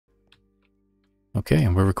Okay,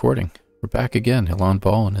 and we're recording. We're back again.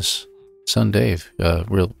 ElanPaul and his son Dave.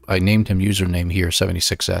 I named him username here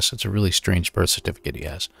 76S. It's a really strange birth certificate he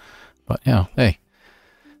has. But, you know, hey,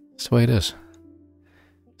 that's the way it is.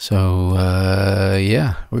 So,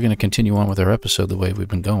 yeah, we're going to continue on with our episode the way we've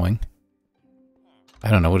been going.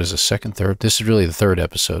 I don't know, what is this, second, third? This is really the third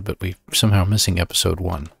episode, but we're somehow missing episode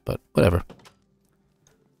 1. But, whatever.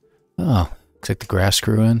 Oh, looks like the grass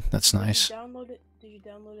grew in. That's nice. Did you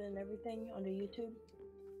download it and everything onto YouTube?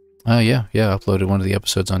 Yeah, I uploaded one of the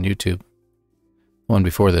episodes on YouTube. One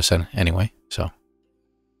before this, anyway, so.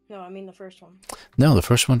 No, I mean the first one. No, the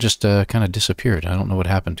first one just kind of disappeared. I don't know what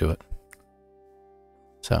happened to it.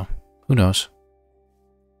 So, who knows?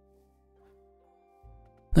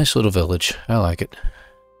 Nice little village. I like it.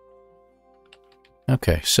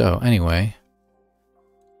 Okay, so, anyway.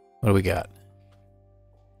 What do we got?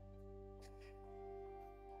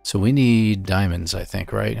 So we need diamonds, I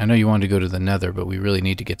think, right? I know you wanted to go to the nether, but we really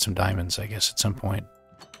need to get some diamonds, I guess, at some point.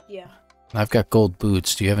 Yeah. I've got gold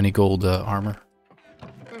boots. Do you have any gold armor?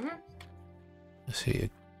 Mm-hmm. Let's see. A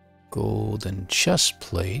golden chest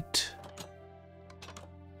plate.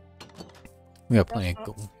 We got plenty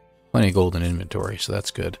of gold in inventory, so that's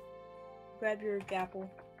good. Grab your gapple.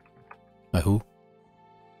 My who?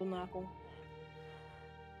 Golden apple.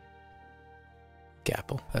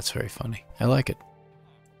 Gapple. That's very funny. I like it.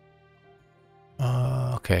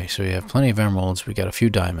 Okay, so you have plenty of emeralds. We got a few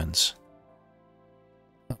diamonds.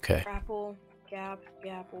 Okay. Apple,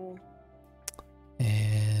 gapple.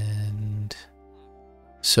 And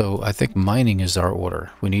so I think mining is our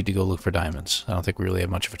order. We need to go look for diamonds. I don't think we really have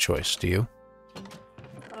much of a choice. Do you?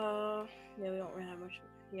 Yeah, we don't really have much.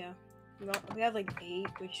 Yeah. We have like 8,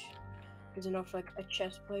 which is enough for like a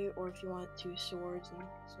chest plate, or if you want 2 swords and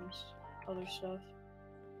some other stuff.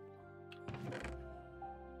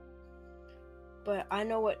 But I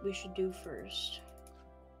know what we should do first.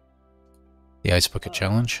 The ice bucket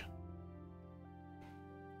challenge?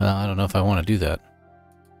 Well, I don't know if I want to do that.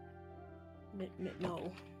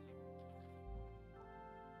 No.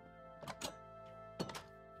 Do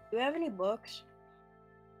you have any books?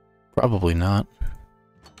 Probably not.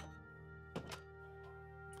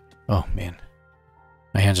 Oh, man.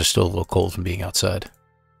 My hands are still a little cold from being outside.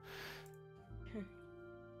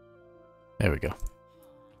 There we go.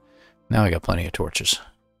 Now I got plenty of torches.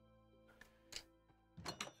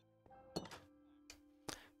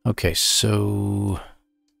 Okay, so...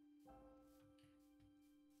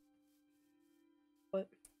 What?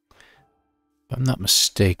 If I'm not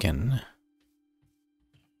mistaken...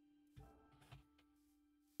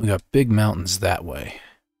 We got big mountains that way.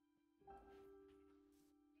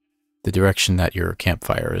 The direction that your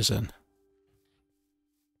campfire is in.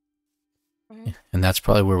 Mm-hmm. And that's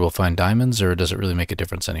probably where we'll find diamonds, or does it really make a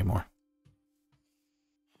difference anymore?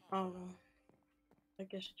 I don't know. I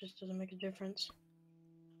guess it just doesn't make a difference.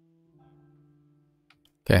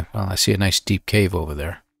 Okay, well, I see a nice deep cave over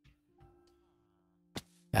there.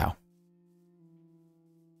 Ow.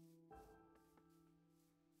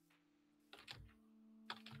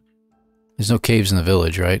 There's no caves in the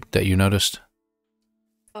village, right? That you noticed?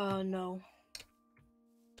 No.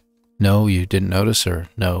 No, you didn't notice, or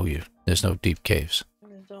no, there's no deep caves?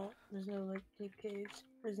 There's no, like, deep caves.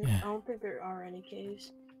 Yeah. I don't think there are any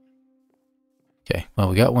caves. Okay, well,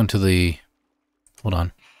 we got one to the... Hold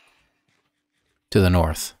on. To the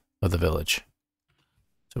north of the village.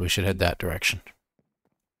 So we should head that direction.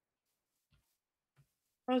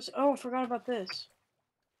 Oh, I forgot about this.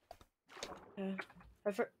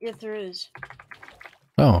 If there is.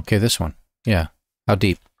 Oh, okay, this one. Yeah. How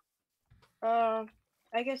deep?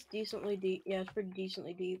 I guess decently deep. Yeah, it's pretty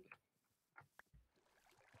decently deep.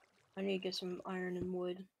 I need to get some iron and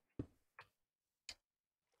wood.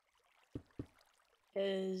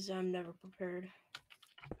 Because I'm never prepared.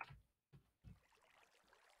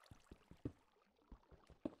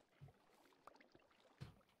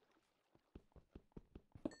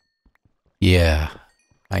 Yeah,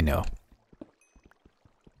 I know.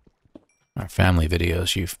 Our family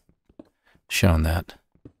videos, you've shown that.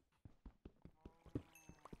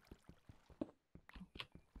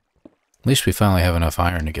 At least we finally have enough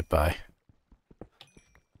iron to get by.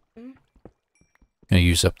 Mm-hmm. Gonna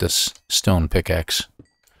use up this stone pickaxe.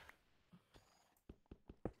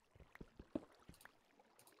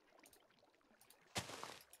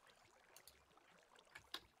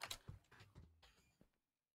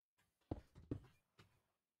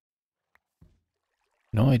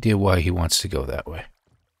 No idea why he wants to go that way.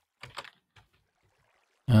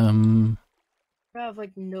 I have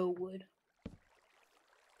like no wood.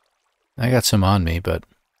 I got some on me, but...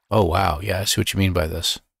 Oh, wow. Yeah, I see what you mean by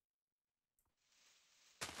this.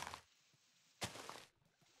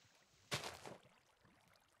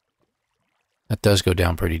 it does go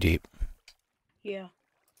down pretty deep. Yeah.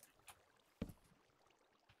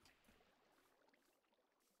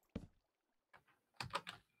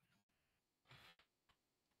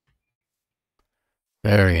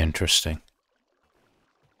 Very interesting.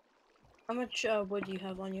 How much wood do you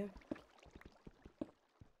have on you?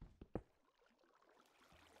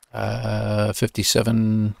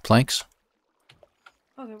 57 planks.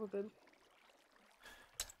 Okay, we're good.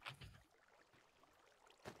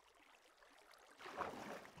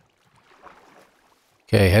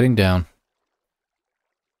 Okay, heading down.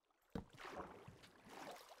 I'm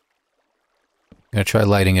gonna try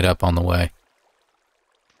lighting it up on the way.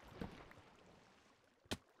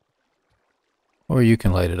 Or you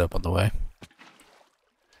can light it up on the way.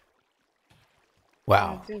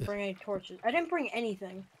 Wow. I didn't bring any torches. I didn't bring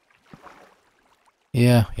anything.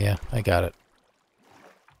 Yeah, I got it.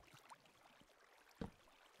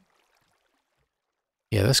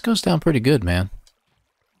 Yeah, this goes down pretty good, man.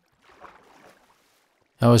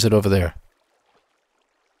 How is it over there?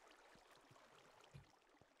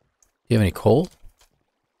 Do you have any coal?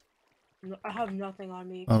 No, I have nothing on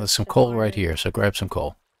me. Oh, there's some except coal right iron. here, so grab some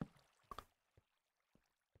coal.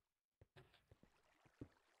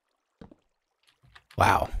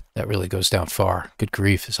 Wow, that really goes down far. Good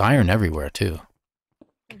grief, there's iron everywhere, too.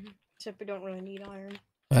 Except we don't really need iron.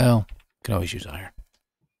 Well, can always use iron.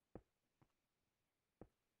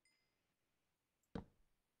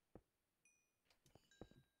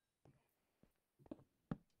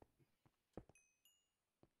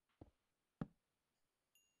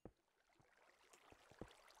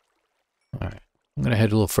 Alright, I'm going to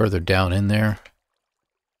head a little further down in there.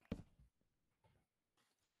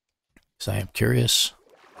 Because I am curious.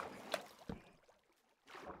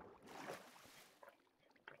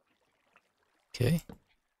 Okay.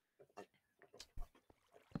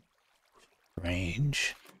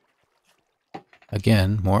 Range.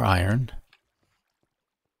 Again, more iron.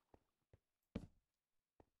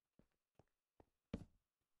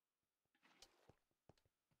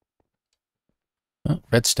 Oh,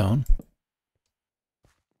 redstone.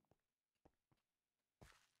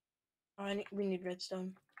 We need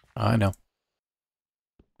redstone. I know.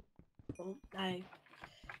 Well, I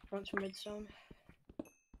want some redstone.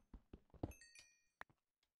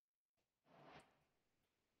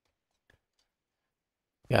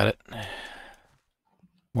 Got it.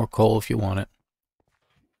 More coal if you want it.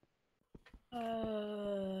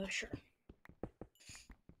 Sure.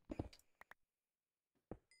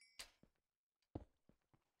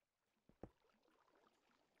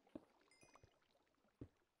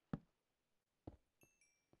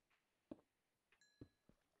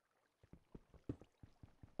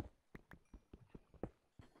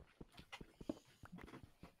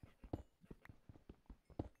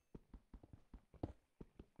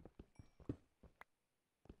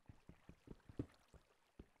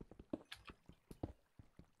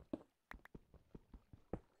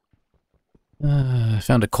 I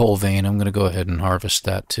found a coal vein. I'm going to go ahead and harvest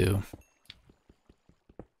that too.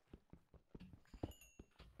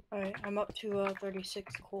 Alright, I'm up to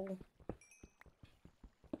 36 coal.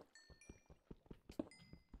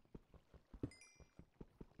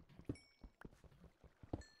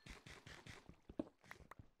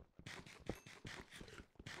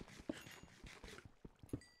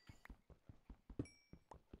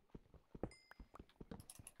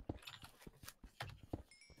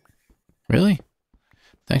 Really?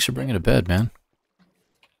 Thanks for bringing it to bed, man.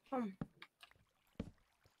 I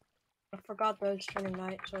forgot that it's turning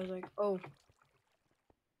night, so I was like, oh.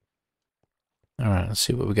 Alright, let's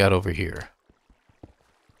see what we got over here.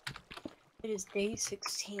 It is day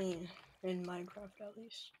 16 in Minecraft, at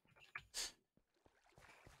least.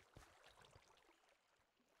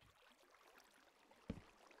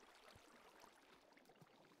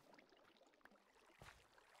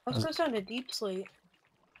 Let's go down to deep slate.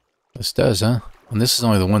 This does, huh? And this is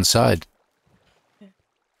only the one side.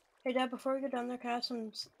 Hey, Dad, before we go down there, can I have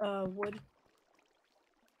some wood?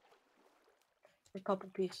 A couple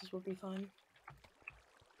pieces would be fine.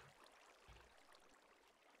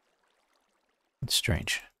 It's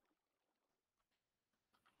strange.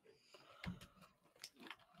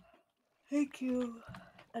 Thank you.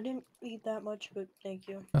 I didn't eat that much, but thank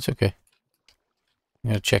you. That's okay.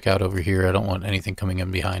 I'm going to check out over here. I don't want anything coming in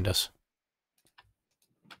behind us.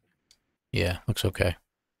 Yeah, looks okay.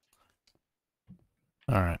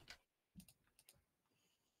 Alright.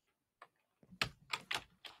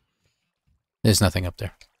 There's nothing up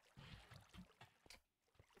there.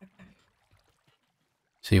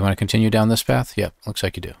 So you want to continue down this path? Yep, looks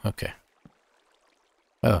like you do. Okay.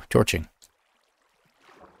 Oh, torching.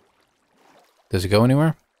 Does it go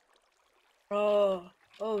anywhere? Oh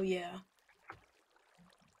yeah.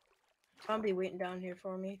 I'll be waiting down here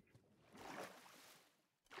for me.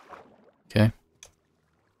 Okay.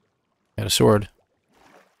 Got a sword.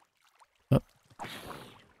 Oh,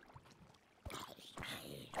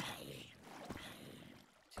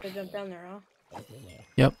 Just gotta jump down there, huh?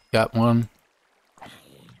 yep, got one.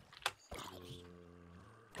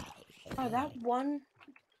 Oh, that one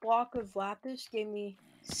block of lapis gave me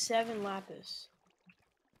 7 lapis.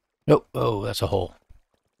 Nope. Oh, that's a hole.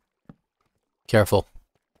 Careful.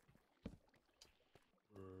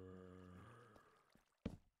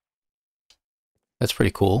 That's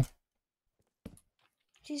pretty cool.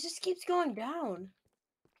 Jeez, this keeps going down.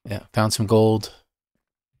 Yeah, found some gold.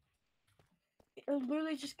 It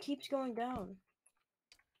literally just keeps going down.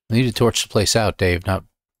 I need to torch the place out, Dave. Not.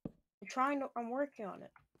 I'm working on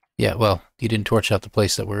it. Yeah, well, you didn't torch out the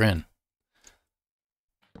place that we're in.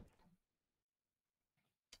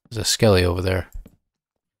 There's a skelly over there.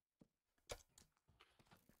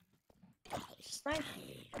 Snipe.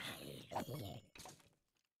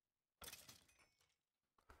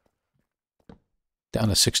 Down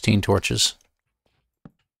to 16 torches.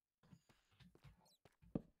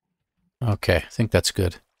 Okay, I think that's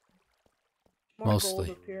good. More Mostly.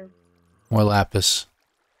 gold up here. More lapis.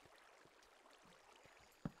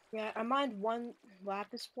 Yeah, I mined 1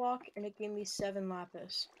 lapis block and it gave me 7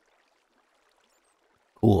 lapis.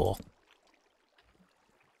 Cool.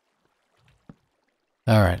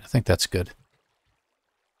 Alright, I think that's good.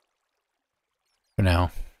 For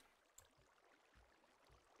now.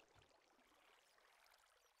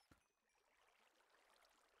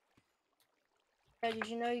 Yeah, did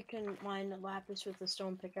you know you can mine lapis with a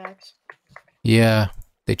stone pickaxe? Yeah,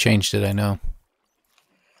 they changed it, I know.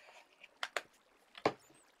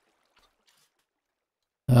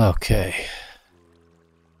 Okay.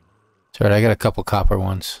 Sorry, I got a couple copper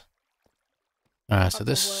ones. Alright, so Copper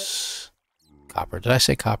this... Copper. Did I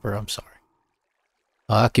say copper? I'm sorry.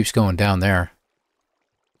 Oh, that keeps going down there.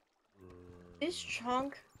 This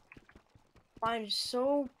chunk mined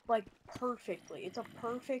so, like, perfectly. It's a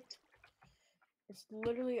perfect... It's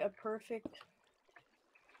literally a perfect...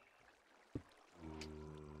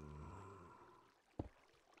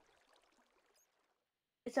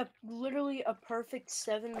 It's literally a perfect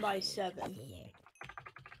 7 by 7.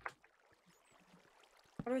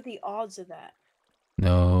 What are the odds of that?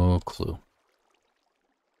 No clue.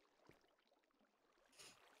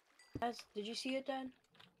 Did you see it, Dad?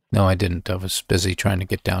 No, I didn't. I was busy trying to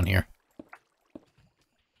get down here.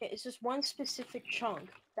 It's just one specific chunk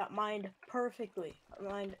that mined perfectly.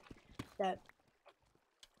 Mined that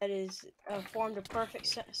is formed a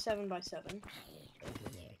perfect 7 by 7.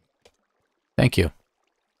 Thank you.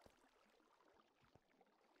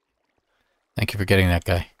 Thank you for getting that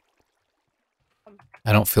guy.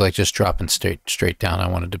 I don't feel like just dropping straight down. I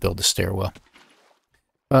wanted to build a stairwell.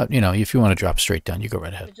 But, you know, if you want to drop straight down, you go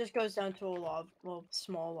right ahead. It just goes down to a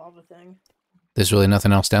small lava thing. There's really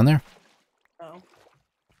nothing else down there? Oh.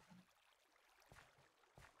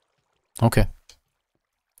 Okay.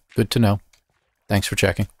 Good to know. Thanks for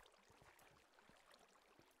checking.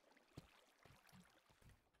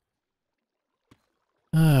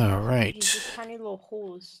 All right. This tiny little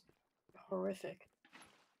hole is horrific.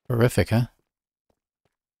 Horrific, huh?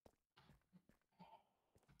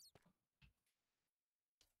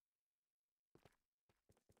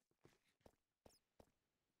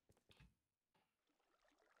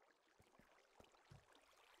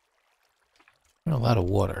 A lot of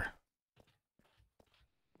water.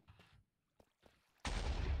 Did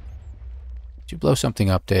you blow something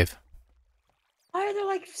up, Dave? Why are there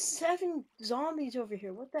like 7 zombies over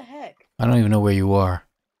here? What the heck? I don't even know where you are.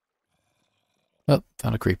 Oh,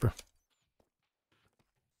 found a creeper.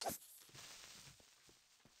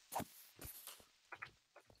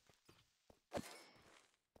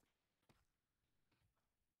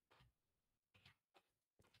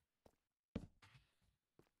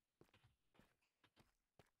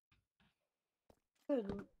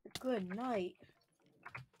 Good night.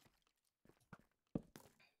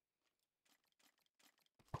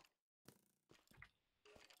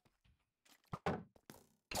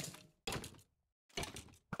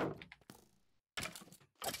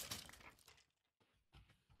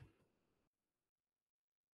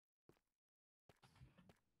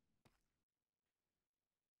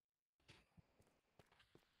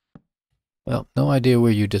 Well, no idea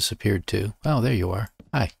where you disappeared to. Oh, there you are.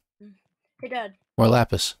 Hi. Hey, Dad. More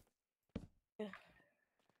lapis. Yeah.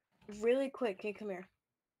 Really quick. Hey, come here.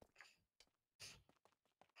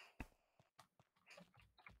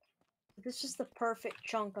 This is the perfect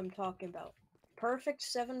chunk I'm talking about. Perfect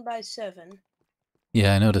 7 by 7.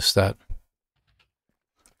 Yeah, I noticed that.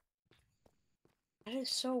 That is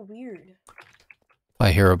so weird.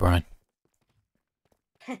 By Herobrine.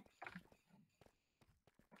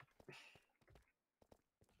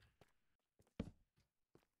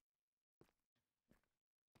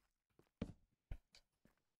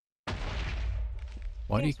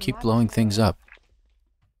 Why do you Yes, keep map blowing is things alright. up?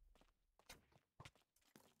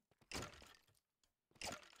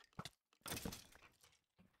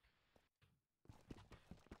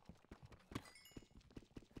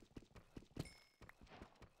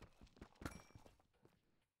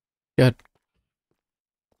 Good.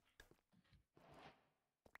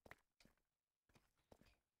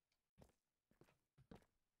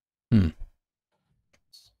 Hmm.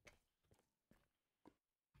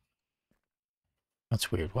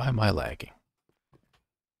 That's weird. Why am I lagging?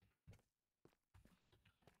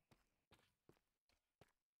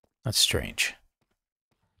 That's strange.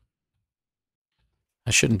 I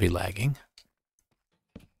shouldn't be lagging.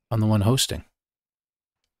 I'm the one hosting.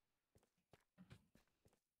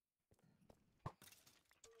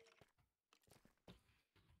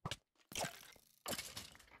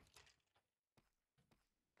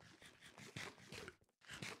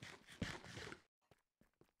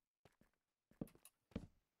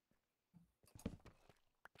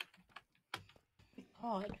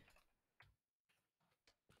 Odd.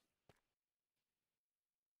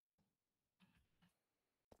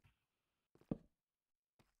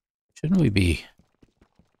 Shouldn't we be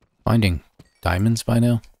finding diamonds by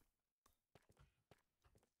now?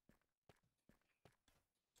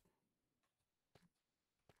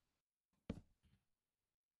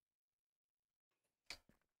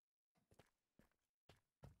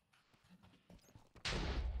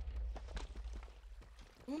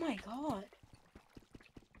 Oh my god.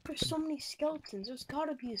 There's so many skeletons. There's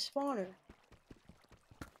gotta be a spawner.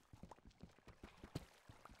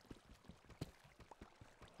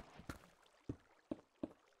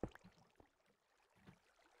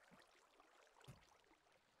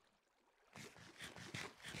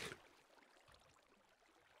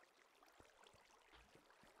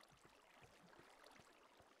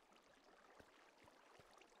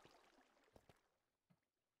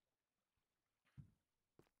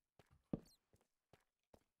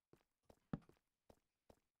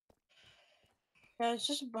 Yeah, it's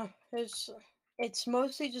just it's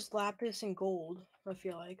mostly just lapis and gold, I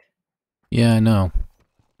feel like. Yeah, I know.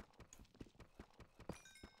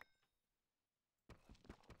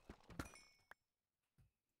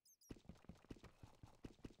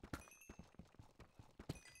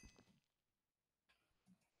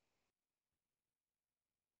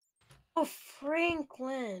 Oh,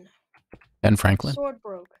 Franklin! Ben Franklin? Sword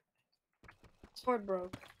broke. Sword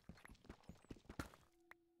broke.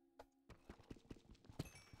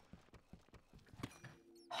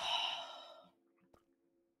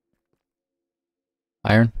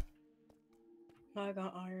 Iron? I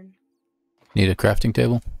got iron. Need a crafting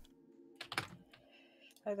table?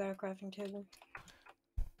 I got a crafting table.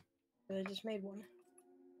 But I just made one.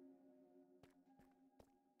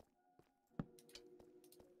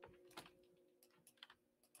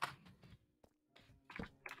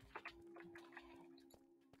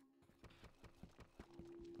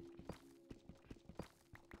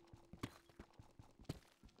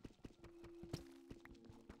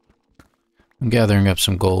 I'm gathering up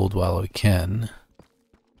some gold while we can.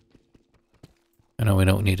 I know we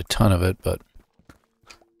don't need a ton of it, but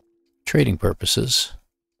trading purposes,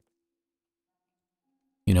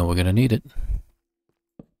 you know we're going to need it.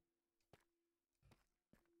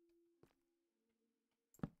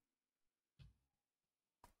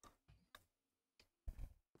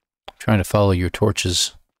 Trying to follow your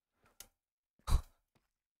torches.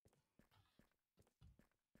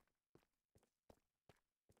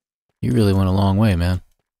 You really went a long way, man.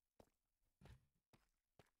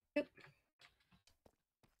 Yep.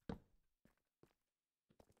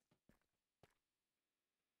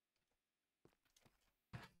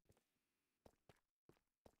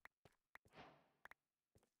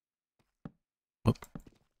 Oop.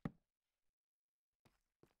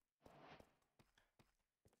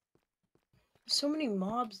 So many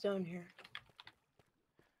mobs down here.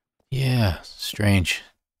 Yeah, strange.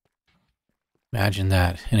 Imagine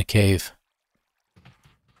that, in a cave.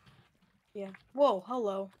 Yeah. Whoa,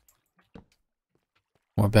 hello.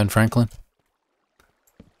 More Ben Franklin?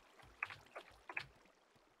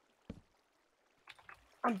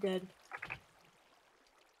 I'm dead.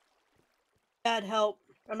 Dad, help.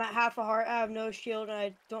 I'm at half a heart, I have no shield, and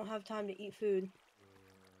I don't have time to eat food.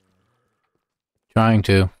 Trying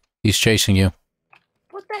to. He's chasing you.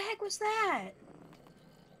 What the heck was that?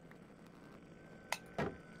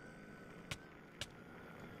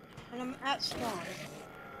 And I'm at spawn.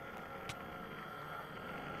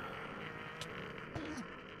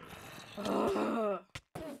 Ugh.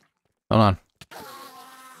 Hold on.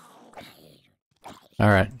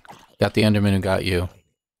 Alright. Got the Enderman who got you.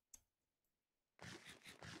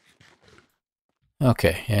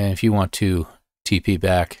 Okay, and if you want to TP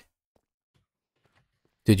back.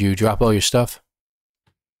 Did you drop all your stuff?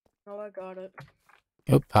 Oh, I got it.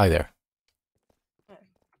 Oh, hi there. Hi.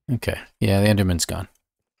 Okay. Yeah, the Enderman's gone.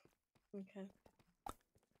 Okay.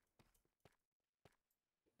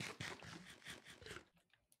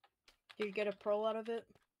 Did you get a pro out of it?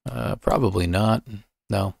 Probably not.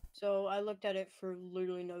 No. So I looked at it for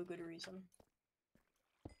literally no good reason.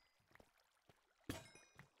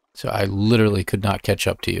 So I literally could not catch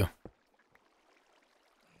up to you.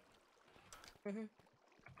 Mhm.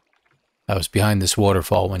 I was behind this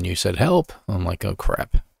waterfall when you said help. I'm like, oh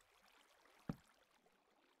crap.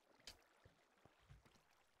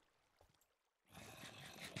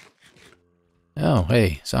 Oh,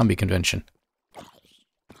 hey, zombie convention.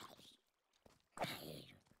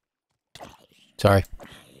 Sorry.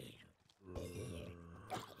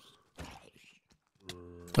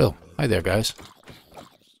 Oh, hi there, guys.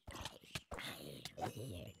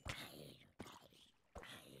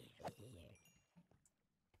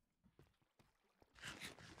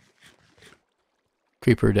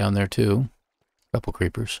 Creeper down there, too. Couple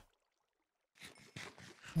creepers.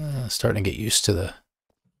 Starting to get used to the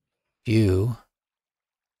view.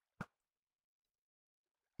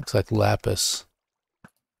 Looks like lapis.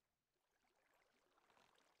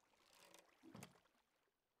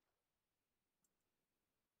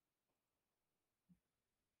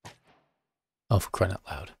 Oh, for crying out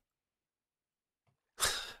loud.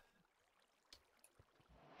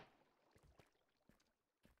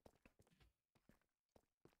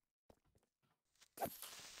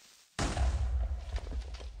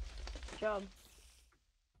 Good job.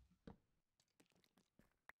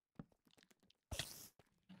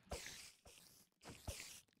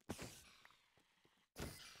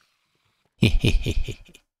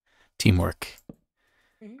 Teamwork.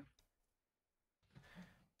 Mhm.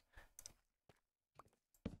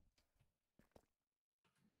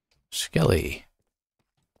 Skelly.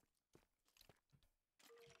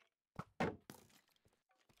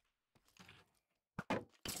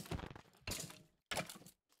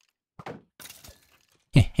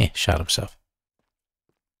 Shot himself.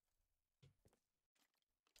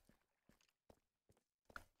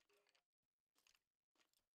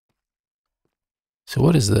 So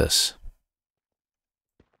what is this?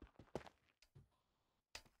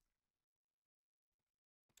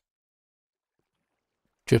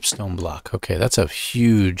 Dripstone block. Okay, that's a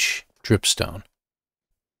huge dripstone.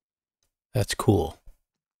 That's cool.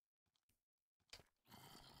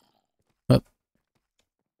 Oh,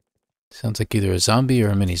 sounds like either a zombie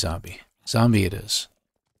or a mini zombie. Zombie it is.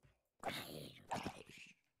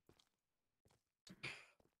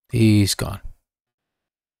 He's gone.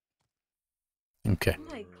 Okay. Oh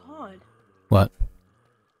my god. What? This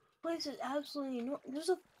place is absolutely enormous. There's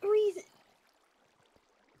a three.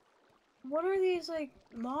 What are these like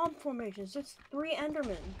mob formations? It's 3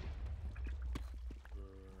 Endermen.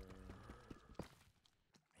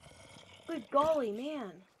 Good golly,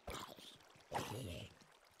 man.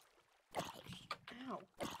 Ow.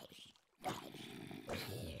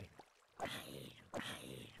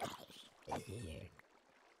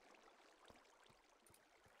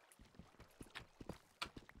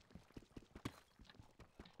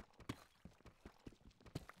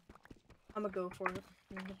 I'm gonna go for it.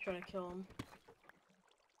 I'm gonna try to kill him.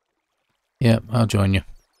 Yep, I'll join you.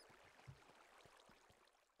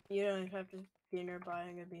 You don't have to be nearby.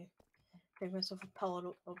 I'm gonna make myself a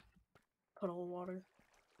puddle of water.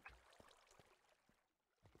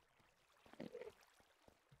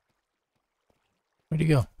 Where'd he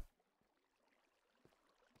go?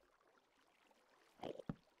 Oh,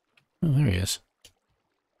 there he is.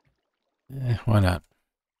 Why not?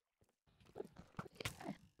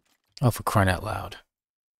 Oh, for crying out loud.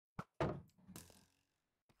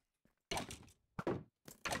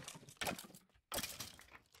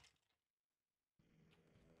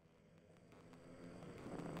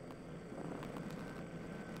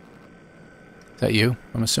 Is that you,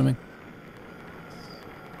 I'm assuming?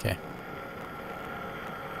 Okay.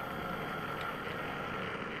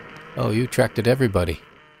 Oh, you attracted everybody.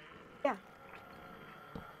 Yeah.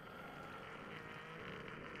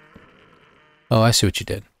 Oh, I see what you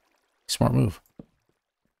did. Smart move.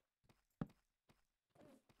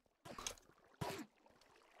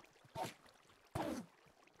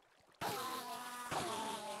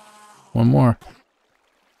 One more.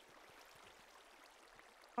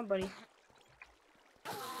 Come on, buddy.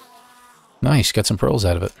 Nice, got some pearls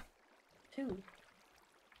out of it. 2.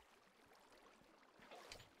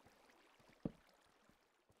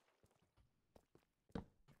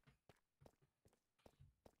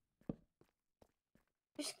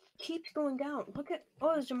 Just keeps going down. Look at.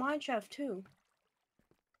 Oh, there's a mine shaft too.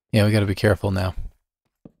 Yeah, we gotta be careful now.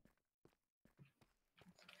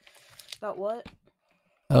 About what?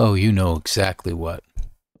 Oh, you know exactly what.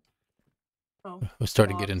 Oh. We're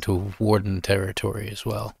starting to God. get into warden territory as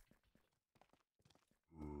well.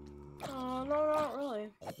 No, not really.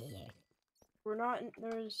 We're not.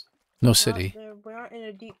 There's. No city. We're not in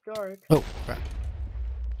a deep dark. Oh, crap.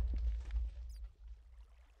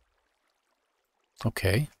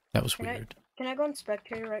 Okay, that was weird. Can I go on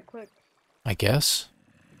spectator right quick? I guess.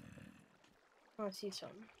 I want to see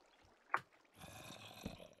something.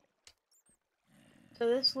 So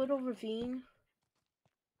this little ravine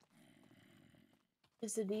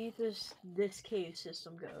is the deepest this cave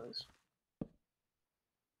system goes.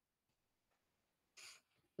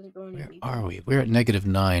 Does it go any Where deeper? are we? We're at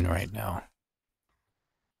 -9 right now.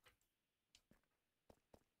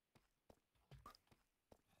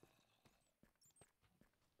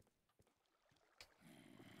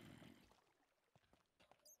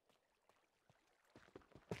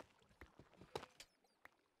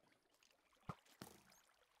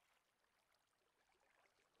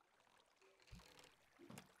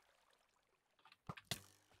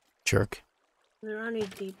 Jerk. There aren't any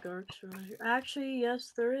deep darks around here. Actually,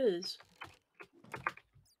 yes, there is.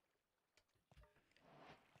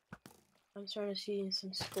 I'm starting to see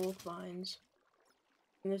some skull finds.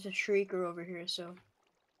 And there's a shrieker over here, so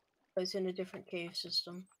it's in a different cave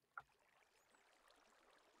system.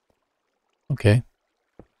 Okay.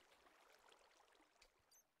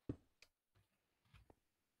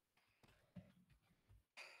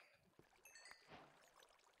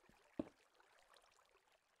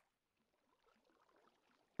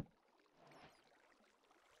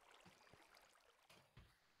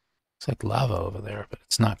 Looks like lava over there, but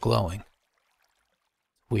it's not glowing.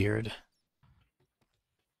 Weird.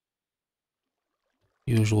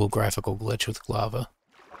 Usual graphical glitch with lava.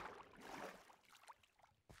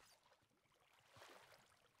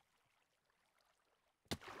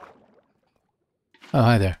 Oh,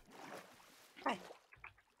 hi there. Hi.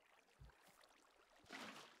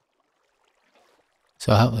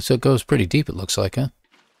 So it goes pretty deep, it looks like, huh?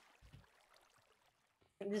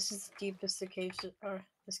 This is the deepest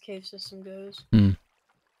this cave system goes. Hmm.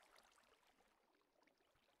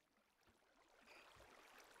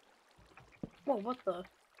 Whoa, what the?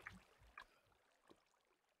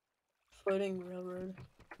 Floating railroad.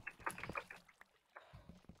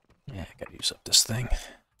 Yeah, I gotta use up this thing.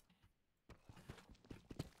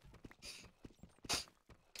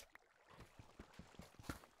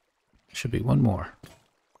 Should be one more.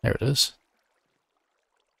 There it is.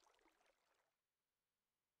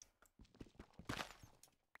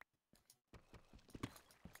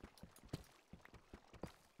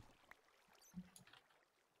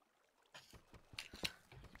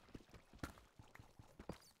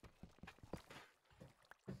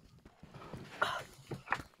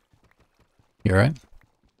 You alright?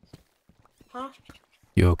 Huh?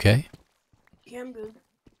 You okay? Yeah, I'm good.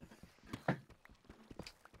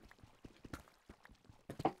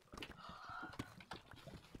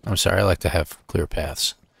 I'm sorry, I like to have clear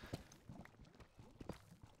paths.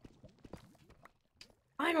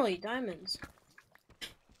 Finally, diamonds.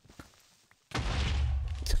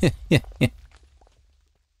 Yeah. Did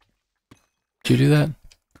you do that?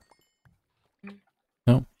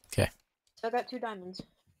 No? Okay. Still got 2 diamonds.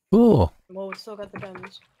 Cool. Well, we still got the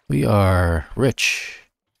diamonds. We are rich.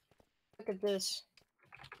 Look at this.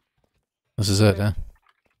 This is it, huh?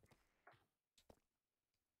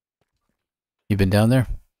 You been down there?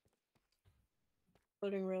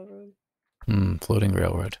 Floating railroad. Floating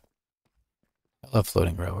railroad. I love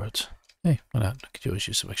floating railroads. Hey, why not? I could always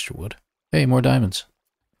use some extra wood. Hey, more diamonds.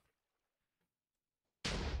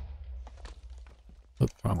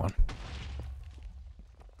 Oop, wrong one.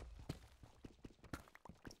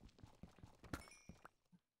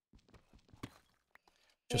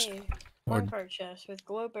 Just Hey, more. one part chest with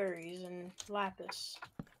glowberries and lapis.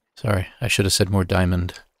 Sorry, I should have said more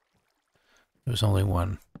diamond. There was only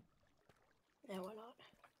one. Yeah, why not?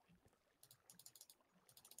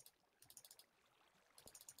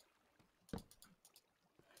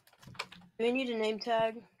 Do we need a name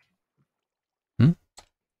tag?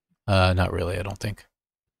 Not really, I don't think.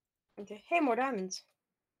 Okay. Hey, more diamonds.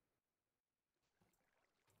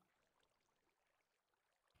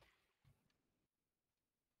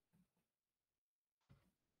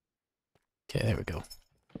 Okay, there we go.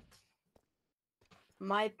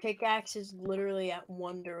 My pickaxe is literally at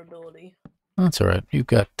 1 durability. That's all right. You've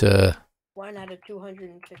got 1 out of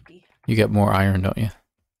 250. you got more iron, don't you?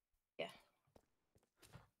 Yeah.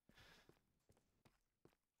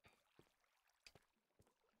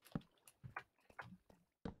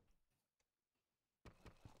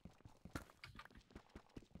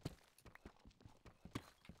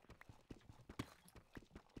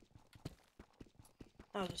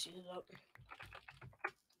 I'll just use it up.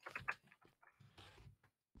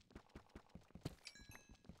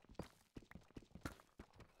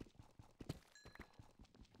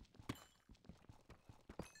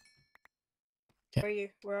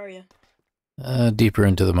 Okay. Where are you? Deeper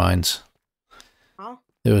into the mines. Huh?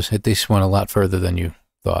 This went a lot further than you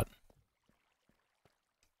thought.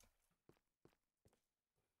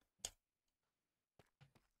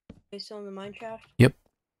 Are you still in the mine shaft? Yep.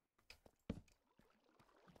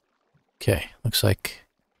 Okay, looks like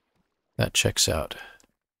that checks out.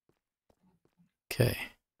 Okay.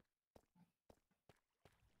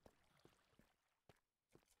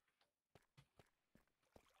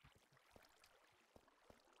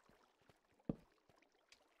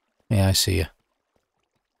 Yeah, I see you.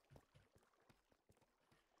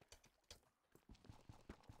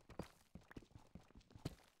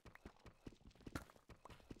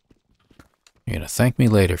 You're gonna thank me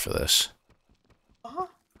later for this. Uh-huh.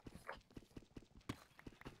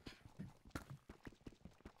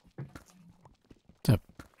 It's a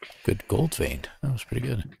good gold vein. That was pretty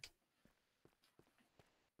good.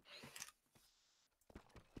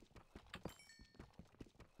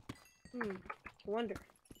 Wonder.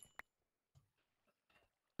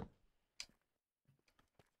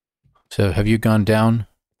 So, have you gone down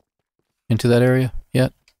into that area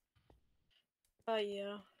yet?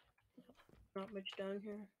 Yeah. Not much down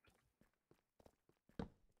here.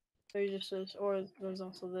 There's just this, or there's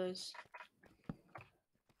also this.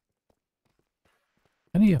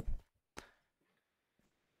 How do you?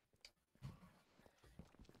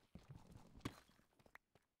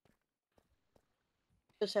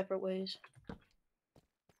 Just separate ways.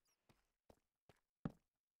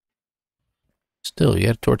 Still, you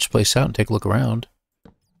had to torch the place out and take a look around.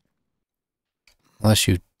 Unless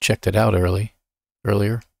you checked it out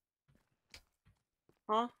earlier.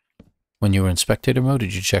 Huh? When you were in spectator mode,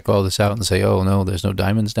 did you check all this out and say, oh no, there's no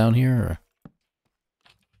diamonds down here?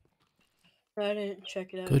 Or? I didn't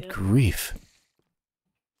check it out Good yet. grief.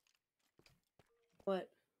 What?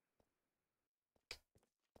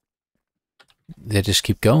 They just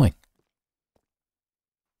keep going.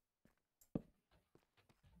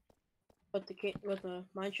 What the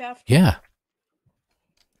mine shaft? Yeah.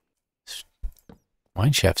 This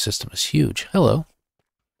mine shaft system is huge. Hello.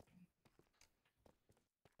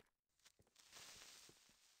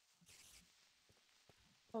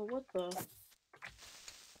 Oh, what the?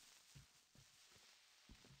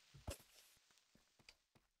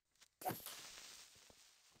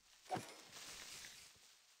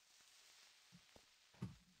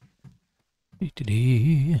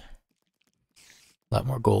 A lot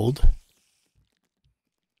more gold.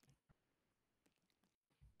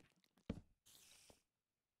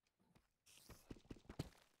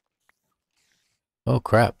 Oh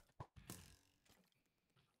crap.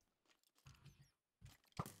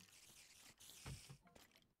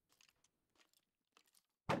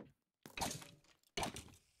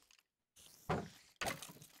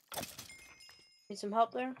 Need some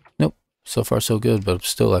help there? Nope. So far so good, but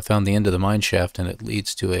still I found the end of the mine shaft and it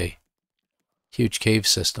leads to a huge cave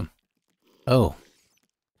system. Oh.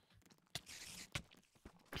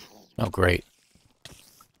 Oh great.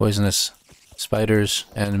 Poisonous spiders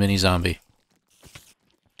and mini zombie.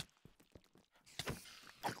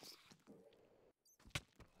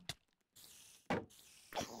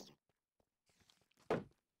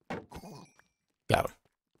 Got him.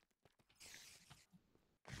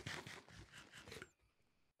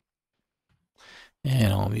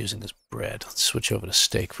 And all I'm using is bread. Let's switch over to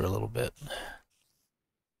steak for a little bit.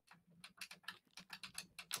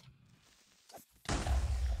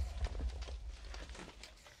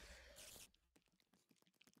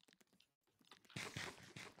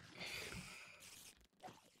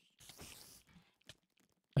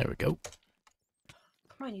 There we go.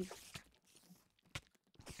 Come on, you.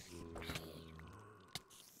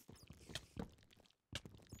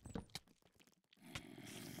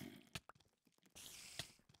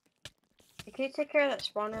 Can you take care of that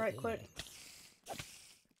spawner right quick?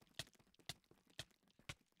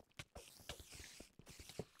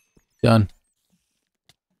 Done.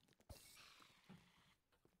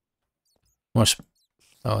 More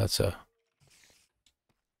oh, that's a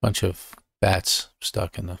bunch of bats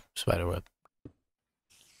stuck in the spider web.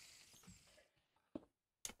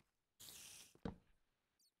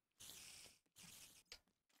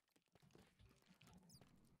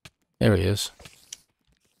 There he is.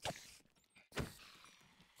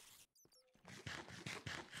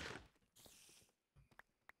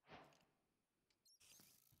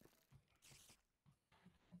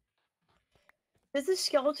 Did the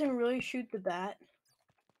skeleton really shoot the bat?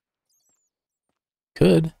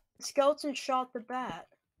 Could. The skeleton shot the bat.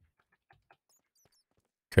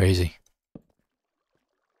 Crazy.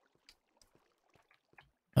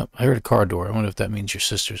 Oh, I heard a car door. I wonder if that means your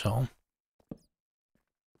sister's home.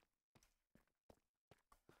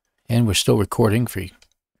 And we're still recording for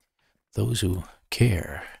those who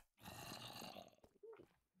care.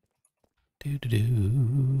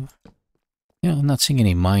 Doo-doo-doo. Yeah, I'm not seeing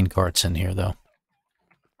any mine carts in here, though.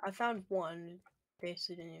 I found one. It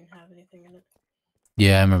basically didn't even have anything in it.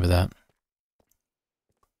 Yeah, I remember that.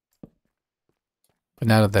 But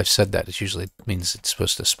now that I've said that, it usually means it's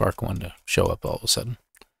supposed to spark one to show up all of a sudden.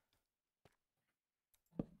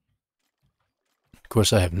 Of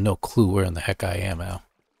course, I have no clue where in the heck I am now.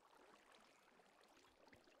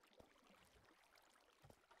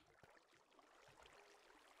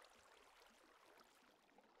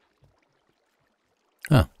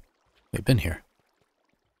 Oh, we've been here.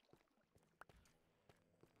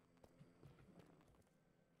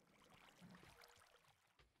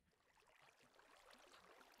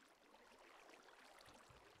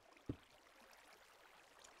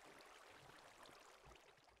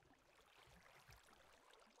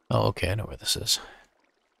 Oh, okay, I know where this is.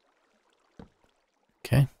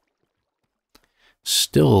 Okay.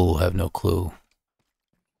 Still have no clue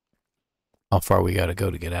how far we gotta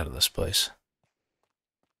go to get out of this place.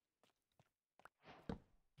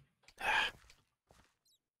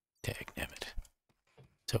 Dagnabbit.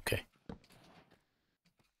 It's okay.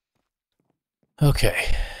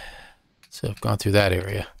 Okay. So I've gone through that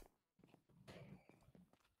area.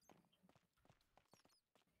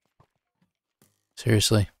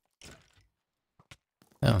 Seriously?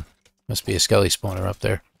 Oh, must be a skelly spawner up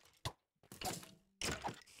there.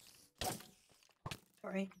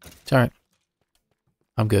 Sorry. It's alright.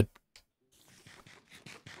 I'm good.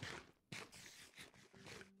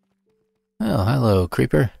 Oh, hello,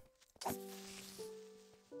 creeper.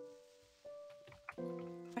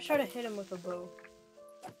 I tried to hit him with a bow.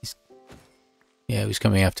 Yeah, he was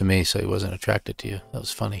coming after me, so he wasn't attracted to you. That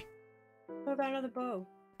was funny. Oh, I got another bow.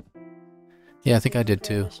 Yeah, I think I did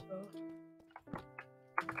too.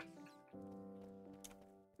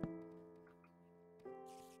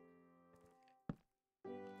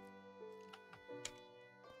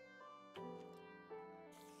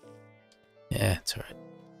 Yeah, it's alright.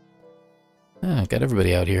 Ah, got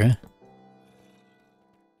everybody out here, huh?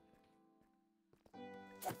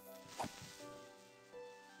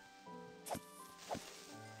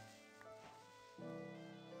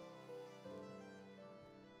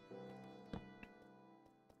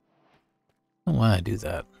 I don't know why I do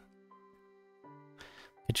that.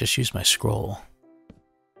 I just use my scroll.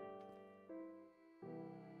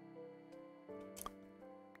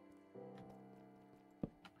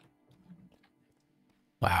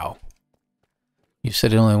 Wow. You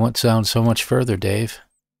said it only went down so much further, Dave.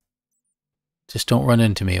 Just don't run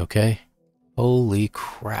into me, okay? Holy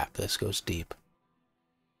crap, this goes deep.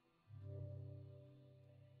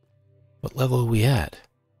 What level are we at?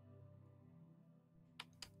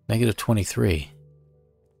 Negative 23.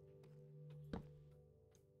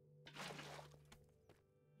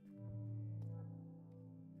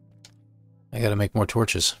 I gotta make more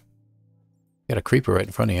torches. Got a creeper right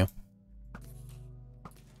in front of you. I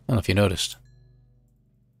don't know if you noticed.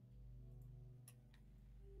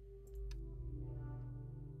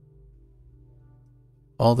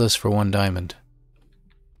 All this for 1 diamond.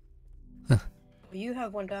 You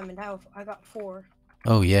have 1 diamond. I got 4.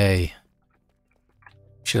 Oh, yay.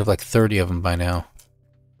 Should have like 30 of them by now.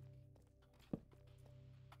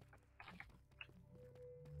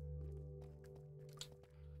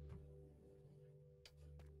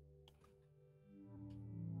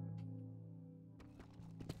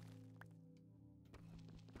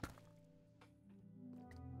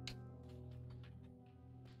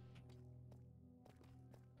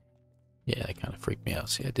 Yeah, that kind of freaked me out.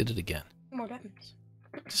 See, I did it again. More diamonds.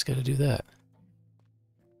 Just gotta do that.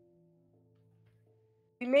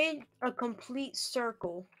 We made a complete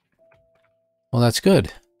circle. Well, that's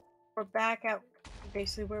good. We're back at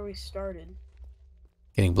basically where we started.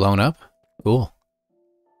 Getting blown up? Cool.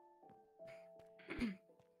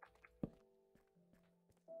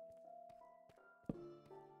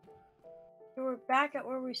 We're back at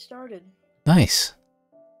where we started. Nice.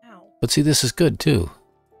 Ow. But see, this is good, too.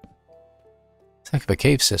 It's like a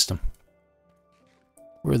cave system.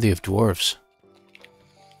 Worthy of dwarves.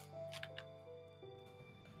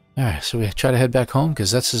 Alright, so we try to head back home,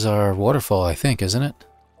 because this is our waterfall, I think, isn't it?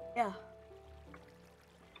 Yeah.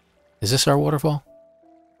 Is this our waterfall?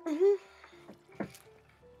 Mhm.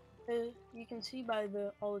 You can see by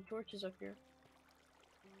all the torches up here.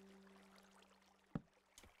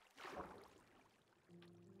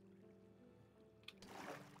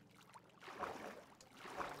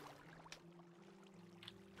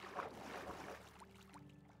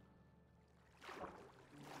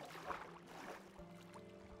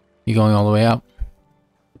 You going all the way out?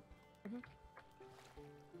 Mhm.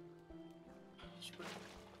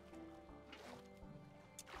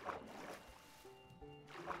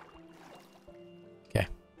 Okay.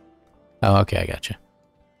 Oh, okay, I got you.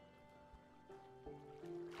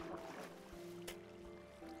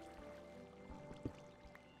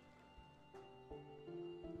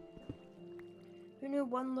 Who knew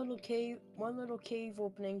one little cave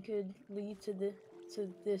opening could lead to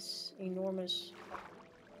this enormous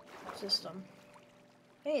system?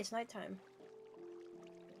 Hey, it's nighttime.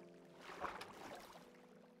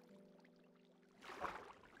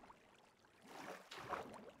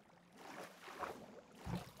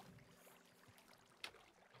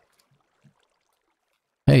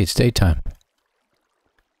 Hey, it's daytime.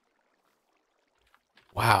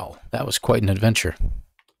 Wow, that was quite an adventure.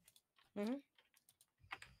 Mhm.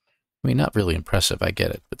 I mean, not really impressive, I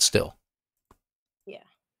get it, but still. Yeah.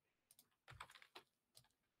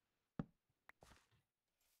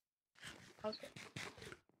 Okay.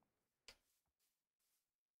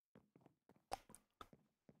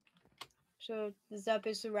 So does that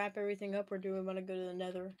basically wrap everything up, or do we want to go to the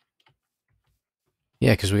Nether?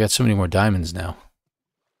 Yeah, because we got so many more diamonds now.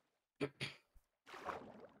 I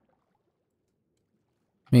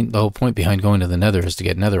mean, the whole point behind going to the Nether is to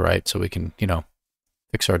get netherite so we can, you know,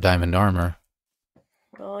 fix our diamond armor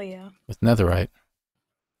Oh yeah. with netherite.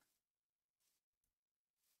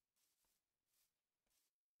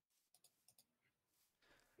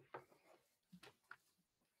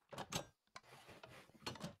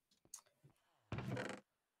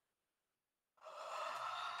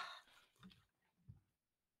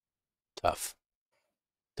 Tough.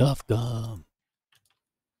 Tough gum.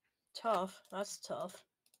 Tough. That's tough.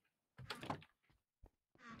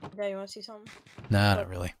 Yeah, you want to see something? Nah, not Look,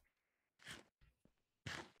 really.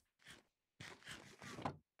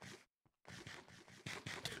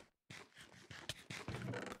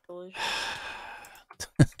 delicious.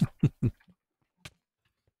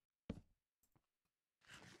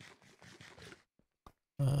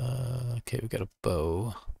 Okay, we got a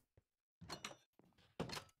bow.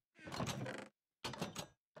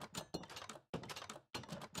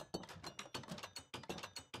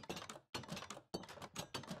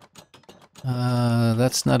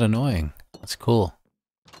 That's not annoying. That's cool.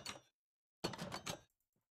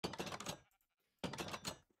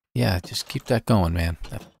 Yeah, just keep that going, man.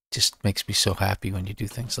 That just makes me so happy when you do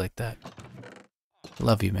things like that.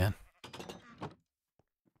 Love you, man.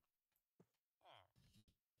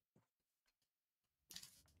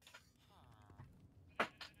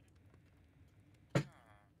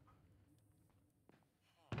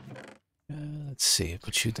 Let's see.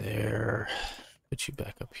 Put you there. Put you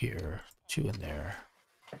back up here. Put you in there.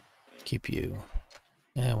 Keep you.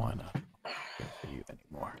 Yeah, why not? Don't for you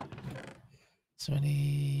anymore. Is there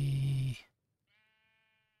any...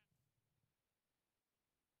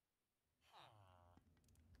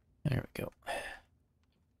 There we go.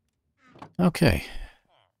 Okay.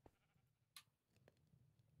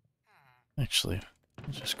 Actually,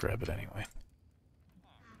 let's just grab it anyway.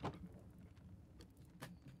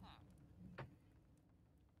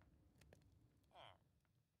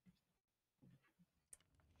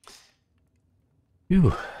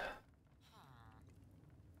 Phew.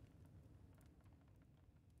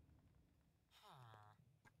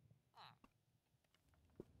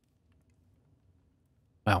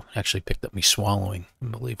 Wow, actually picked up me swallowing.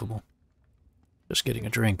 Unbelievable. Just getting a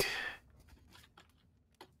drink.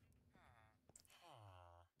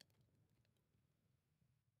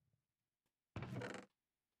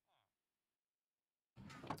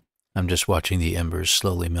 I'm just watching the embers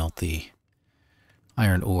slowly melt the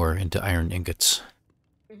iron ore into iron ingots.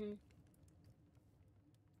 Mhm.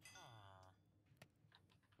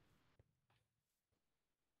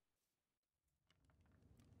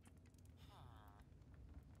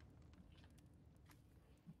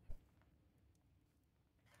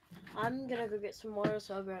 I'm gonna go get some water,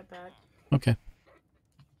 so I'll be right back. Okay.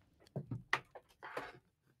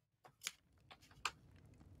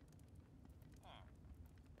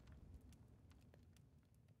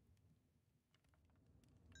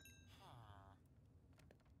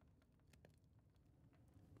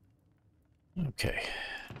 Okay.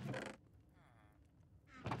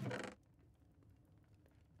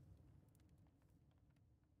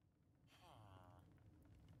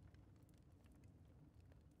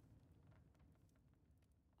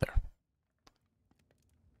 There.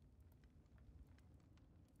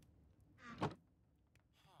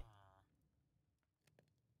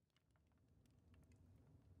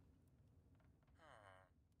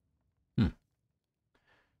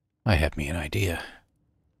 I have me an idea.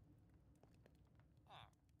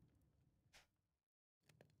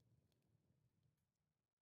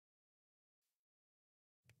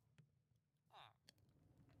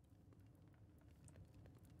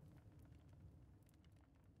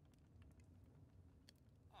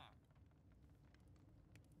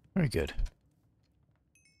 Very good.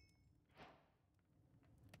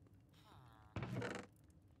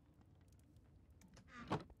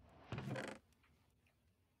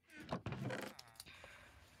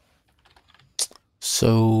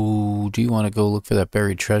 So, do you want to go look for that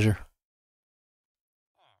buried treasure?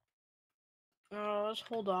 Let's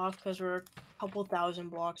hold off because we're a couple thousand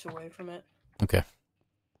blocks away from it. Okay.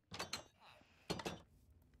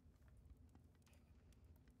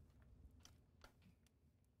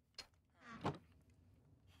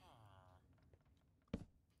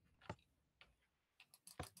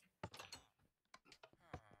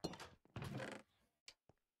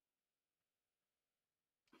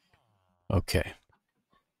 Okay.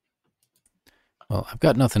 Well, I've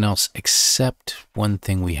got nothing else except one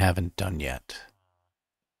thing we haven't done yet.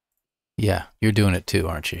 Yeah, you're doing it too,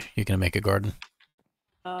 aren't you? You're going to make a garden?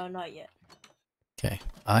 Not yet. Okay.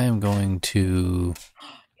 I am going to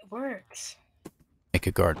It works. make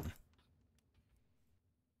a garden.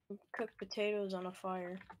 Cook potatoes on a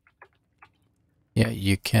fire. Yeah,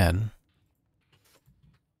 you can.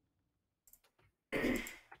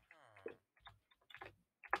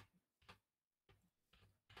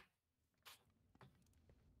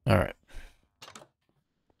 All right.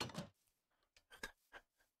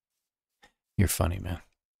 You're funny, man.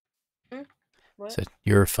 What? Said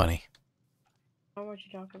you're funny. What were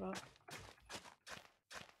you talking about?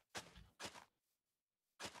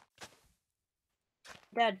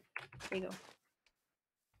 Dad, there you go.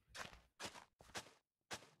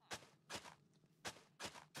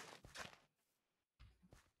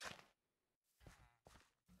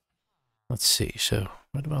 Let's see. So,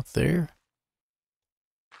 what about there?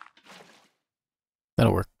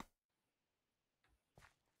 That'll work.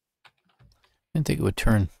 Didn't think it would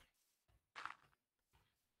turn.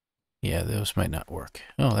 Yeah, those might not work.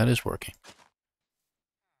 Oh, that is working.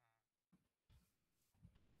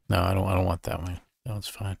 No, I don't want that one. That one's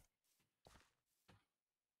fine.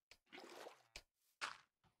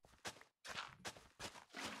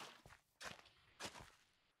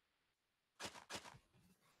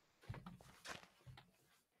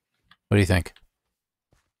 What do you think?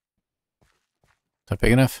 Is that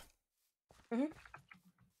big enough? Mm-hmm.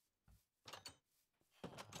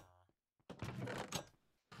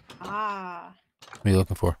 Ah, What are you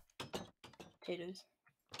looking for? potatoes.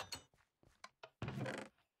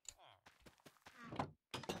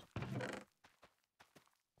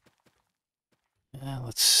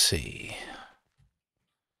 Let's see.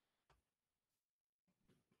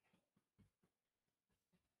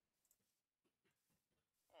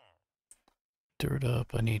 Dirt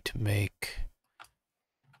up. I need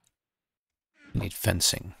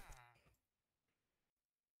fencing.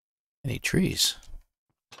 I need trees.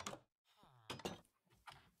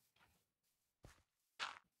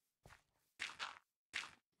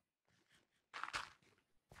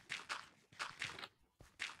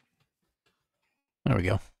 There we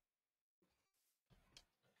go.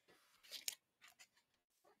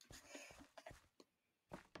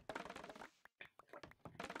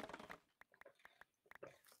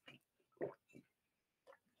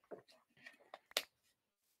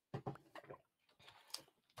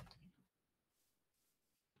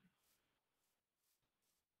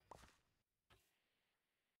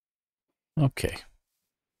 Okay.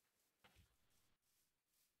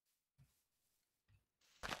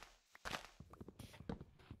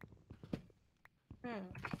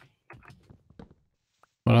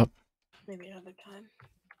 What up? Maybe another time.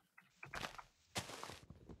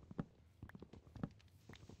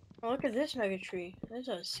 Oh, look at this mega tree. This is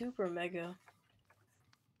a super mega.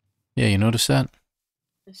 Yeah, you notice that?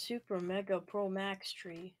 The super mega pro max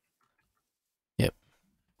tree. Yep.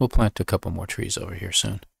 We'll plant a couple more trees over here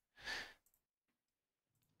soon.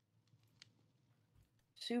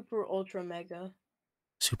 Super ultra mega.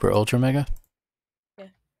 Super ultra mega? Yeah.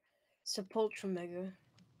 Sepultra mega.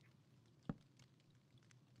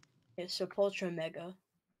 Yeah, Sepultra mega.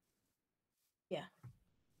 Yeah.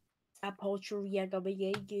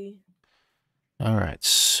 Alright,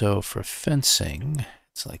 so for fencing,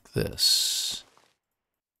 it's like this.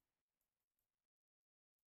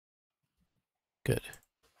 Good.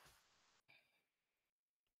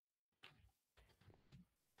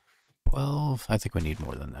 12. I think we need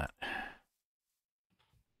more than that.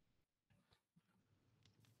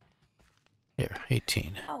 Here,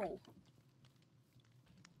 18. Oh.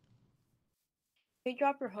 Can you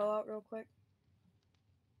drop your hoe out real quick?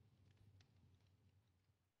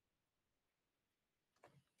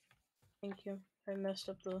 Thank you. I messed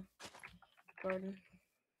up the garden.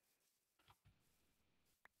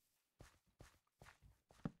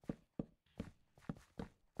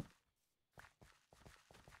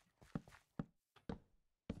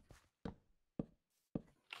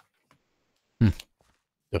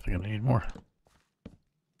 Definitely gonna need more.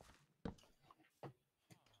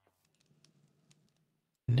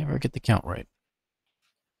 Never get the count right.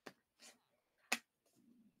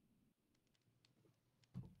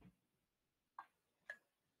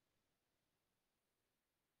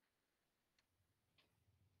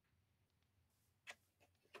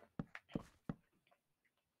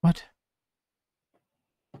 What?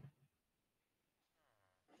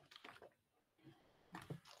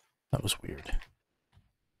 That was weird.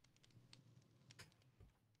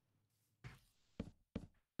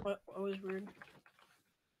 What was weird?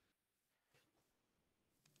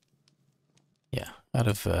 Yeah, out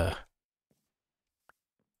of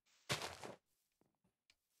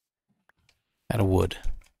wood.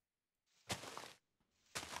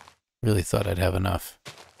 Really thought I'd have enough.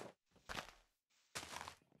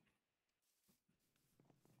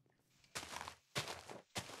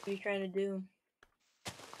 What are you trying to do?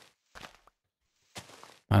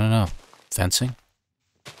 I don't know. Fencing?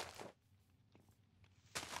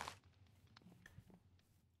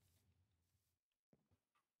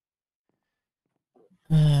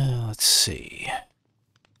 Let's see.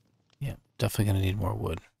 Yeah, definitely gonna need more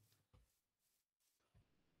wood.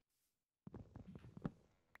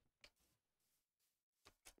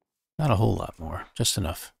 Not a whole lot more, just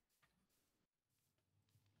enough.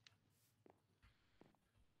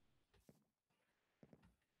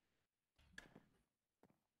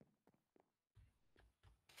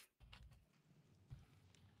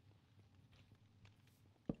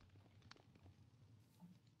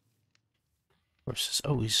 Of course, it's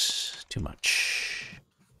always too much.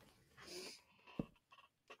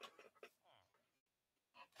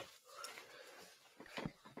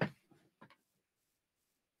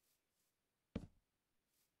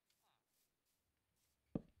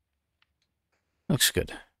 Looks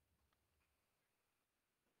good.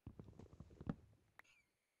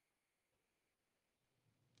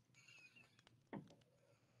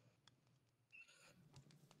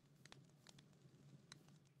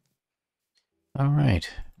 All right.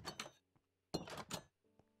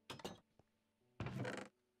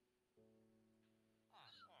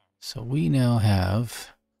 So we now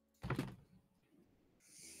have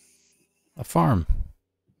a farm.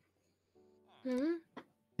 Hmm?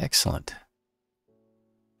 Excellent.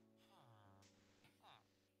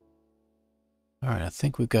 All right, I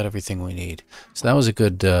think we've got everything we need. So that was a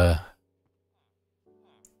good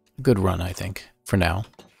run, I think, for now.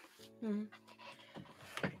 Hmm.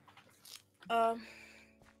 Um.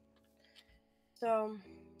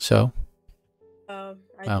 So? I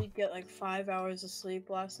Wow. did get like 5 hours of sleep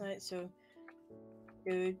last night, so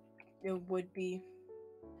it would be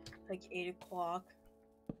like 8 o'clock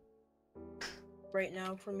right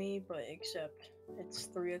now for me, but except it's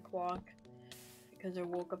 3 o'clock because I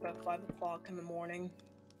woke up at 5 o'clock in the morning.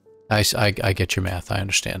 I get your math. I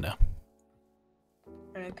understand now.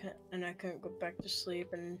 And I couldn't go back to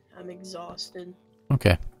sleep, and I'm exhausted.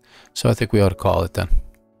 Okay. So I think we ought to call it then.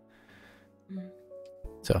 Mm.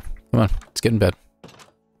 So, come on. Let's get in bed.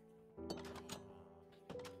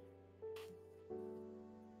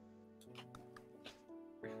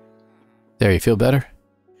 There, you feel better?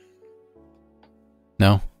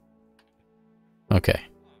 No? Okay.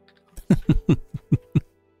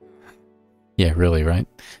 Yeah, really, right?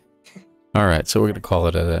 All right, so we're going to call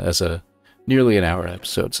it as a nearly an hour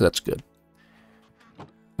episode, so that's good.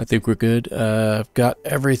 I think we're good. I've got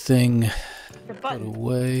everything put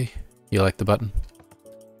away. You like the button?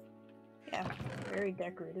 Yeah, very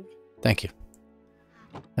decorative. Thank you.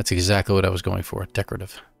 That's exactly what I was going for,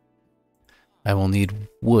 decorative. I will need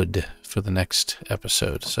wood for the next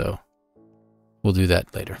episode, so we'll do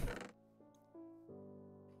that later.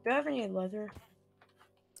 Do you have any leather?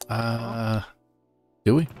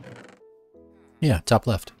 Do we? Yeah, top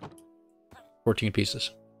left. 14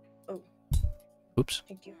 pieces. Oh. Oops.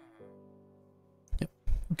 Thank you. Yep,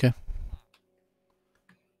 okay.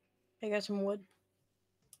 I got some wood.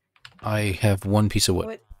 I have 1 piece of wood.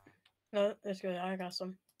 Wait. No, that's good. I got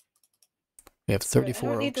some. We have I 34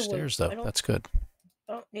 don't need oak the wood. stairs, though. That's good.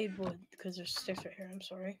 I don't need wood because there's sticks right here. I'm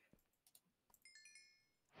sorry.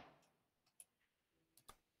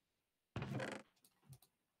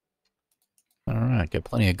 All right, got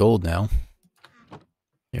plenty of gold now.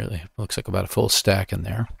 Nearly, looks like about a full stack in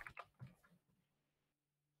there.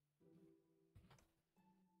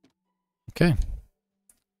 Okay.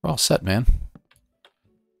 We're all set, man.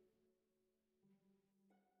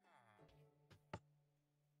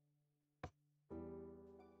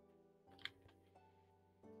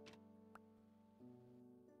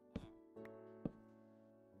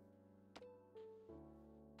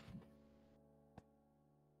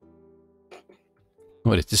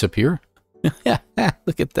 What, it disappear?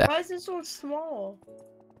 Look at that. Why is it so small?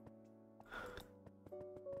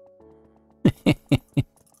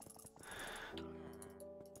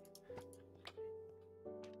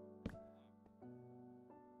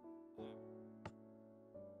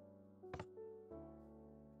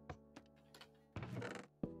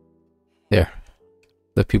 There.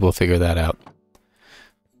 Let people figure that out.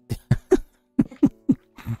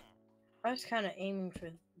 I was kind of aiming for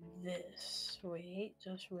this. Wait,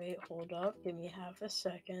 just wait. Hold up. Give me half a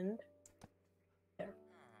second. There.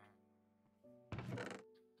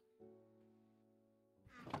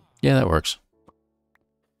 Yeah, that works.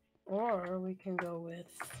 Or we can go with...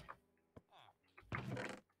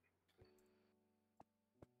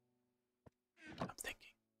 I'm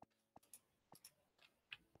thinking.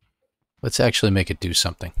 Let's actually make it do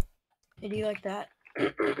something. Do you like that?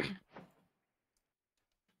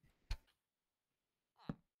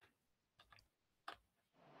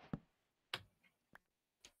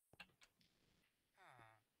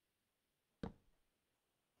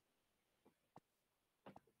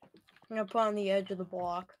 I'm gonna put on the edge of the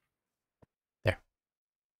block. There.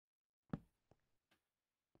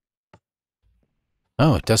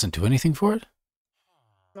 Oh, it doesn't do anything for it?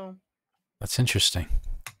 No. That's interesting.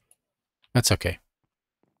 That's okay.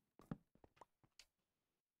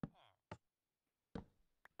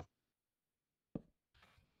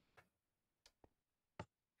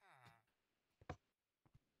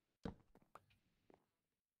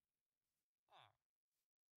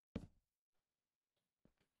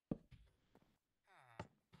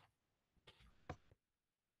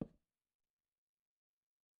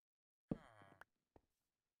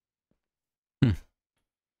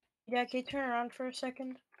 Yeah, can you turn around for a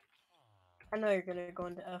second? I know you're gonna go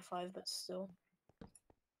into F5, but still.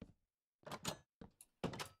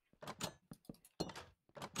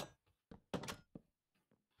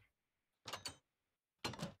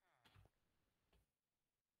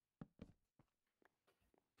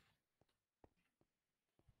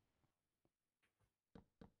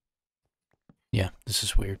 Yeah, this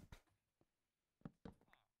is weird.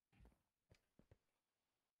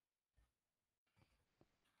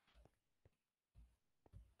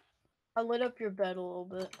 I lit up your bed a little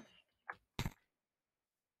bit.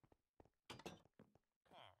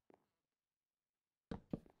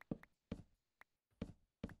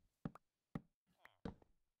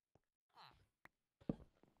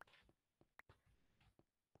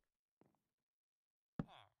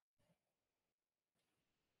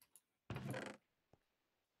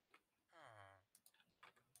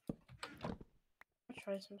 I'll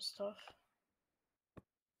try some stuff.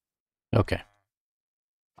 Okay.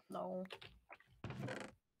 No.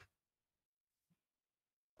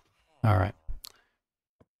 All right.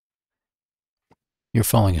 You're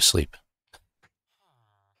falling asleep.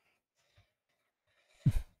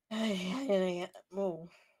 Oh,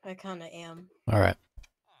 I kind of am. All right.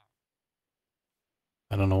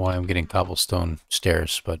 I don't know why I'm getting cobblestone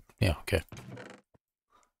stairs, but yeah, okay.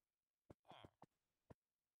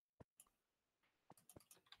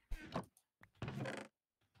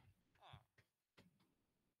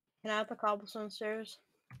 Can I have the cobblestone stairs?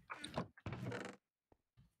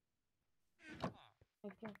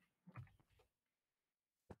 Thank you.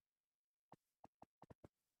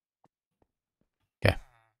 Okay.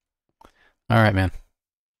 All right, man.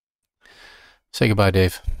 Say goodbye,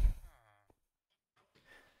 Dave.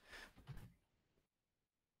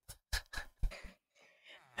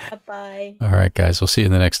 Bye. All right, guys. We'll see you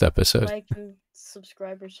in the next episode. Like and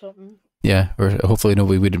subscribe or something. Yeah, or hopefully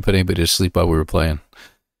we didn't put anybody to sleep while we were playing.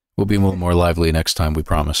 We'll be a little more lively next time, we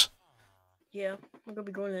promise. Yeah, I'm gonna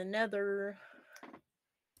be going to the Nether.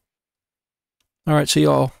 All right, see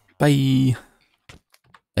y'all. Bye.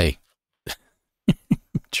 Hey.